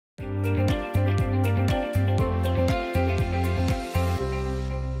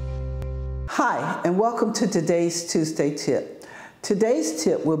Hi, and welcome to today's Tuesday tip. Today's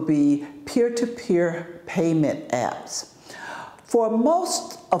tip will be peer-to-peer payment apps. For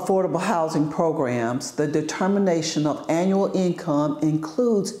most affordable housing programs, the determination of annual income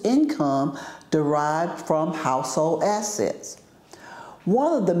includes income derived from household assets.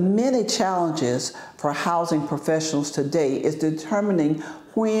 One of the many challenges for housing professionals today is determining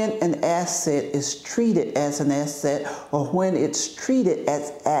when an asset is treated as an asset or when it's treated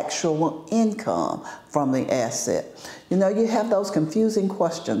as actual income from the asset. You know, you have those confusing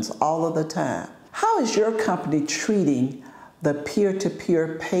questions all of the time. How is your company treating the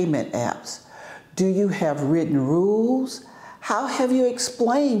peer-to-peer payment apps? Do you have written rules? How have you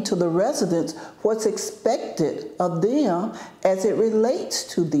explained to the residents what's expected of them as it relates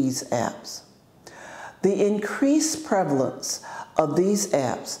to these apps? The increased prevalence of these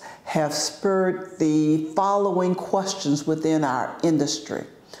apps have spurred the following questions within our industry.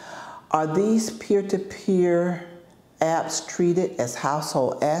 Are these peer-to-peer apps treated as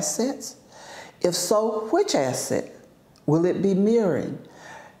household assets? If so, which asset will it be mirroring?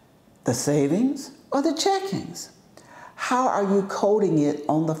 The savings or the checkings? How are you coding it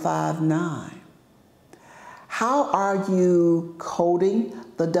on the 5-9? How are you coding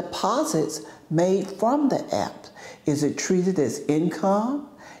the deposits made from the app? Is it treated as income?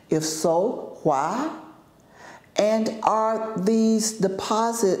 If so, why? And are these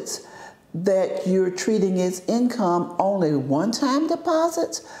deposits that you're treating as income only one-time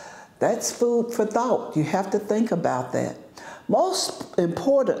deposits? That's food for thought. You have to think about that. Most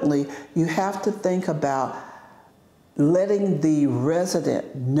importantly, you have to think about letting the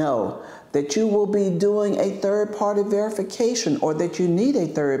resident know that you will be doing a third-party verification or that you need a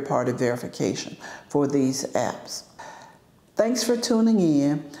third-party verification for these apps. Thanks for tuning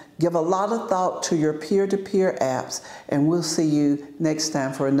in. Give a lot of thought to your peer-to-peer apps, and we'll see you next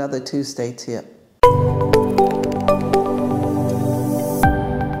time for another Tuesday tip.